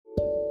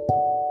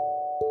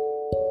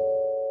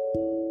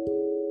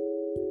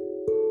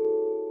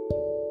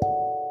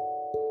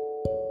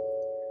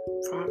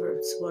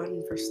Proverbs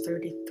 1 verse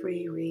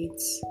 33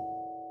 reads,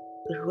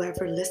 "But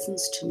whoever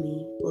listens to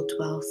me will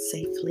dwell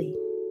safely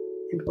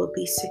and will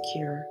be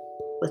secure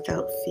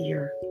without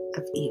fear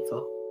of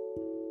evil."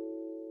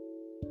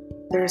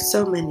 There are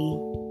so many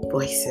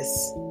voices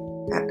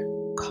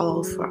that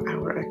call for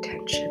our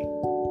attention.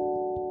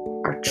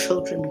 Our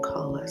children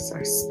call us,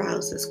 our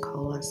spouses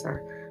call us,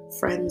 our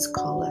friends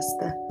call us,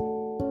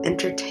 the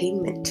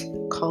entertainment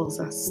calls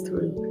us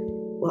through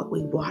what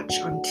we watch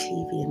on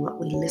TV and what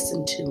we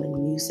listen to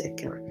in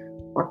music or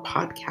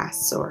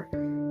podcasts or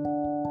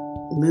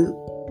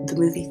the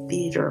movie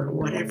theater or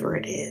whatever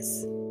it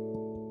is.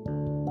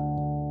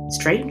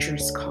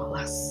 Strangers call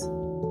us.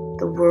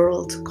 The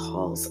world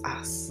calls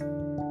us.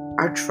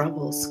 Our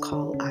troubles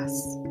call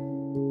us.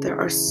 There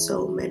are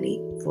so many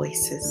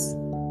voices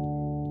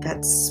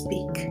that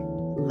speak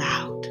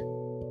loud.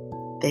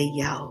 They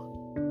yell.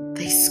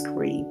 They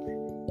scream.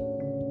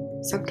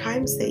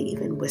 Sometimes they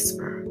even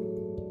whisper,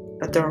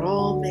 but they're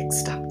all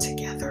mixed up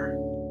together.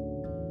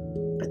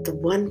 But the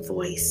one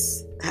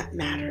voice that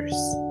matters,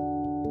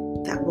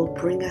 that will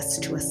bring us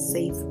to a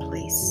safe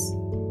place,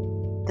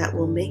 that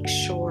will make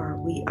sure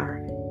we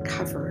are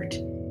covered,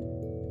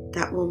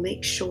 that will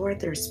make sure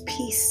there's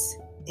peace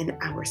in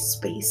our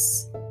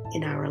space,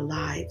 in our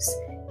lives,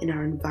 in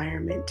our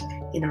environment,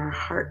 in our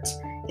heart,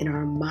 in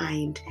our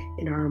mind,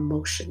 in our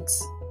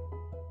emotions,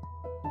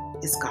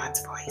 is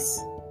God's voice.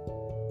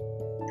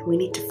 And we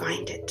need to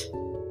find it.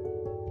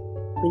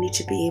 We need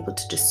to be able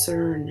to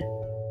discern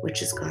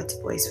which is God's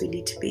voice. We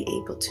need to be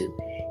able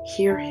to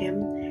hear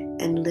Him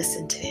and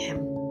listen to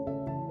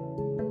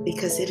Him,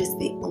 because it is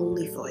the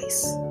only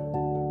voice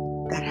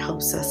that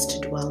helps us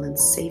to dwell in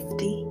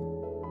safety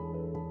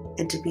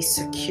and to be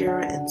secure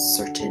and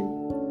certain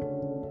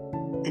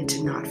and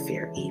to not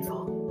fear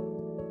evil.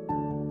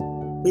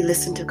 We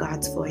listen to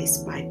God's voice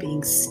by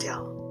being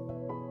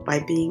still, by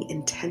being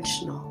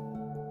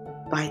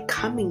intentional, by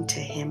coming to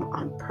Him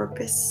on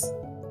purpose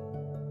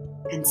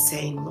and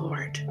saying,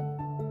 "Lord,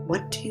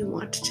 what do you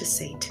want to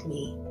say to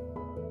me?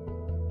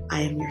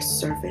 I am your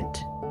servant.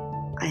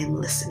 I am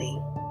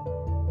listening.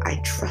 I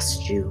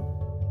trust you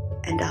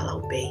and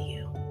I'll obey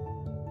you."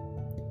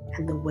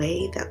 And the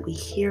way that we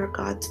hear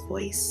God's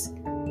voice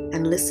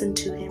and listen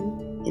to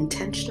Him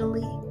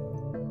intentionally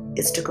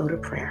is to go to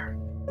prayer,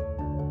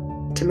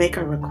 to make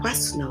our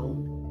requests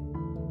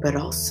known, but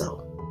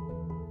also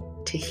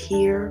to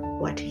hear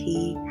what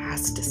He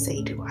has to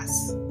say to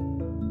us.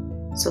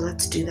 So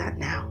let's do that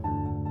now,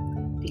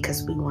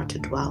 because we want to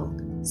dwell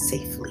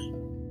safely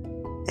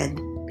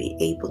and be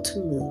able to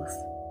move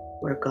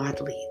where God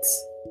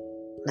leads.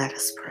 Let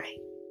us pray.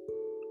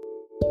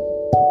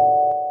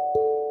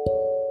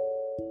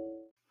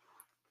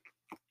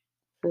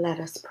 Let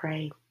us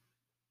pray.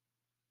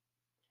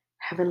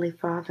 Heavenly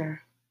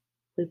Father,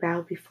 we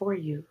bow before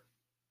you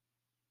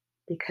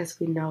because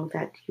we know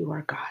that you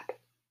are God.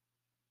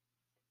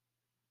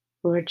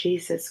 Lord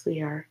Jesus,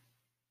 we are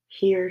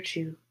here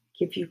to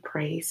give you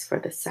praise for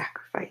the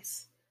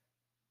sacrifice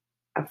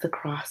of the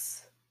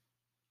cross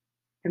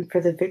and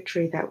for the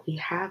victory that we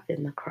have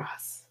in the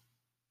cross.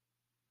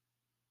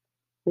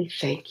 We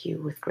thank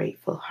you with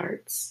grateful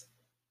hearts.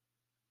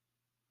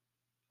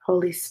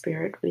 Holy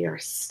Spirit, we are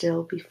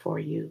still before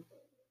you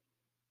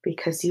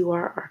because you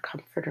are our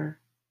comforter,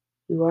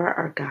 you are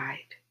our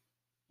guide,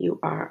 you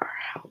are our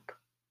help.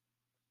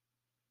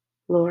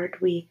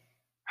 Lord, we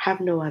have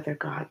no other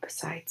God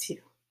besides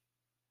you,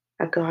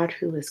 a God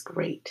who is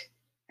great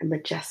and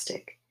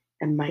majestic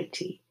and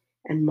mighty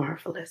and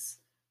marvelous,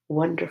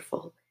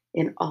 wonderful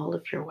in all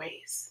of your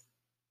ways.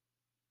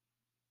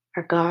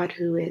 Our God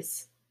who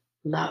is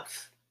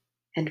love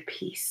and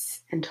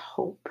peace and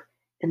hope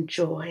and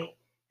joy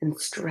and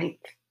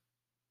strength,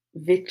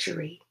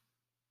 victory,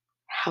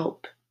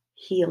 help,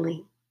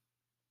 healing,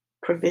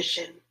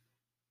 provision,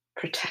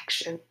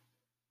 protection.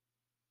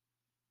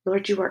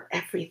 Lord, you are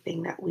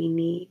everything that we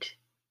need.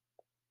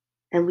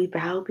 And we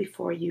bow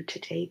before you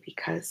today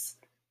because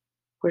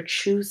we're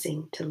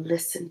choosing to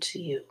listen to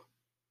you,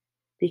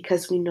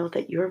 because we know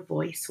that your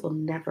voice will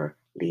never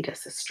lead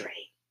us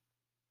astray.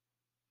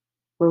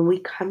 When we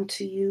come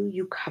to you,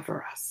 you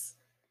cover us.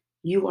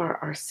 You are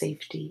our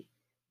safety.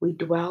 We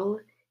dwell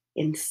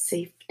in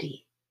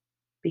safety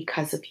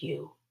because of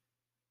you.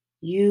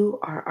 You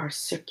are our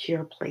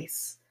secure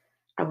place,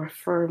 our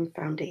firm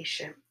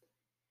foundation.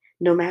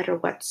 No matter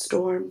what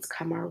storms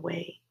come our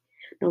way,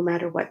 no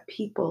matter what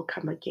people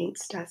come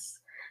against us,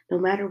 no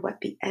matter what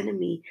the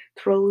enemy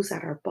throws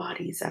at our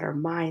bodies, at our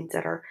minds,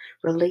 at our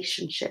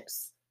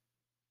relationships,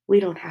 we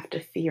don't have to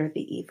fear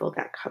the evil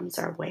that comes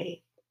our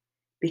way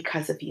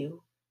because of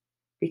you,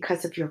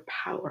 because of your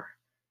power,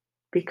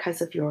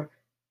 because of your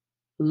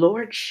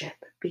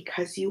lordship,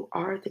 because you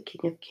are the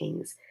King of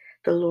Kings,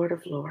 the Lord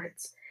of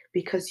Lords,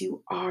 because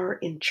you are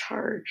in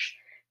charge,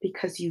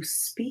 because you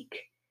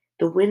speak.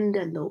 The wind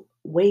and the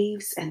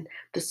waves and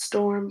the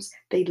storms,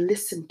 they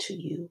listen to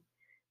you.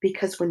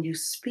 Because when you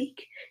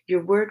speak,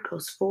 your word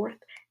goes forth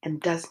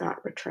and does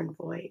not return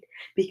void.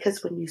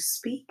 Because when you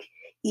speak,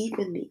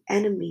 even the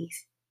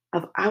enemies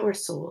of our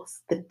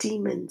souls, the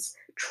demons,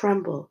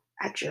 tremble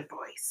at your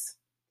voice.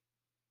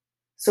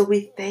 So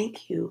we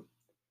thank you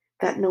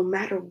that no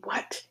matter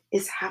what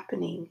is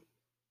happening,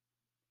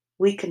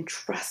 we can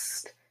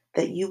trust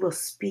that you will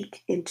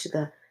speak into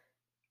the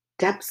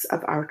depths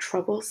of our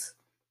troubles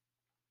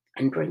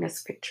and bring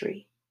us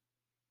victory.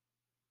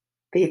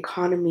 The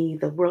economy,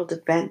 the world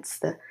events,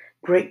 the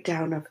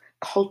breakdown of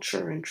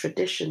culture and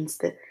traditions,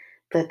 the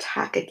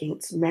attack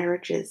against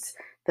marriages,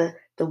 the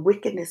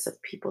wickedness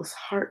of people's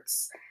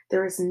hearts.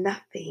 There is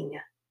nothing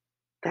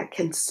that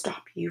can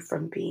stop you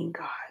from being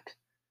God.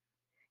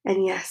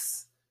 And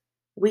yes,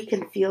 we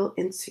can feel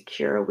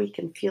insecure, we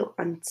can feel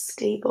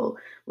unstable,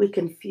 we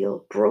can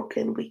feel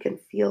broken, we can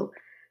feel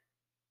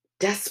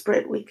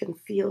desperate, we can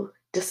feel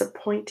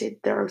disappointed.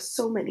 There are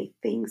so many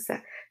things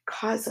that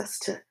cause us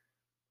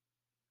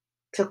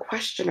to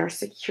question our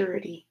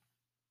security.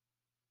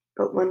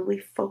 But when we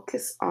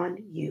focus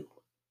on you,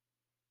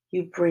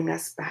 you bring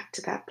us back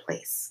to that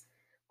place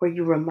where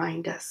you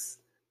remind us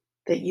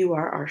that you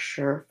are our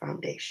sure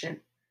foundation,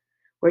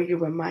 where you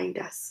remind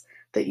us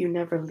that you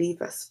never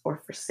leave us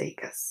or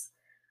forsake us,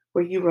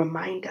 where you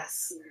remind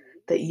us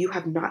that you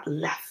have not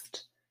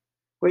left,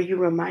 where you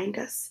remind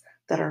us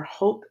that our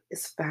hope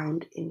is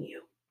found in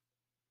you.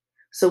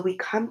 So we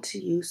come to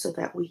you so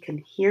that we can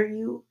hear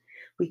you.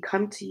 We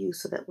come to you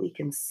so that we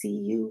can see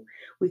you.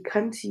 We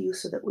come to you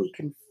so that we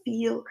can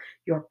feel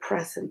your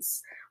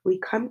presence. We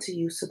come to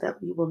you so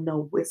that we will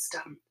know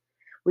wisdom.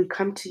 We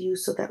come to you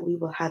so that we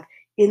will have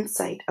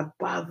insight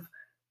above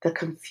the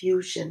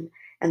confusion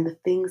and the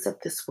things of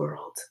this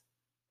world.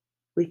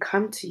 We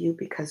come to you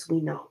because we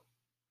know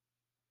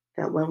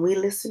that when we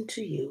listen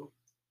to you,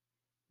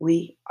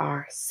 we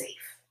are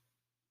safe.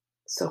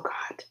 So,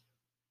 God,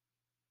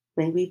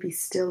 may we be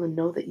still and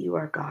know that you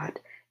are God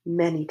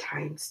many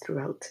times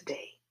throughout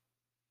today,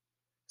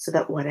 so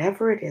that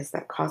whatever it is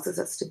that causes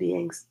us to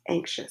be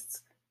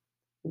anxious,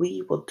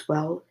 we will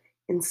dwell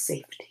in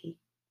safety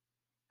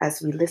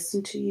as we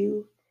listen to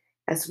you,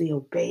 as we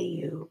obey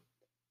you,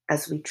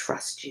 as we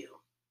trust you.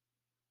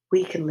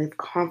 We can live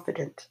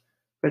confident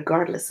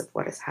regardless of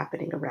what is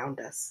happening around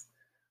us,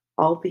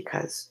 all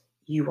because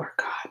you are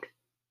God.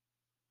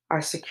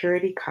 Our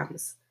security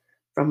comes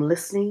from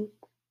listening,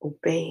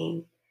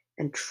 obeying,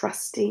 and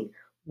trusting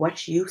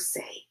what you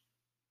say.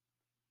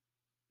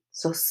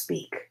 So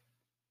speak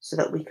so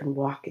that we can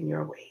walk in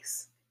your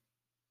ways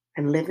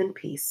and live in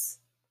peace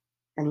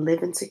and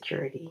live in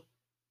security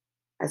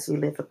as we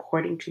live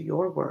according to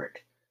your word,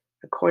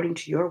 according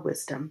to your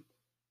wisdom,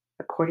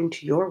 according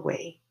to your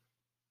way,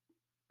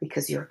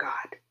 because you're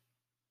God.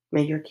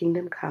 May your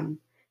kingdom come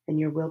and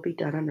your will be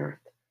done on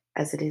earth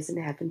as it is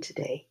in heaven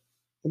today.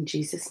 In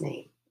Jesus'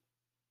 name,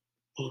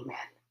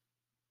 amen.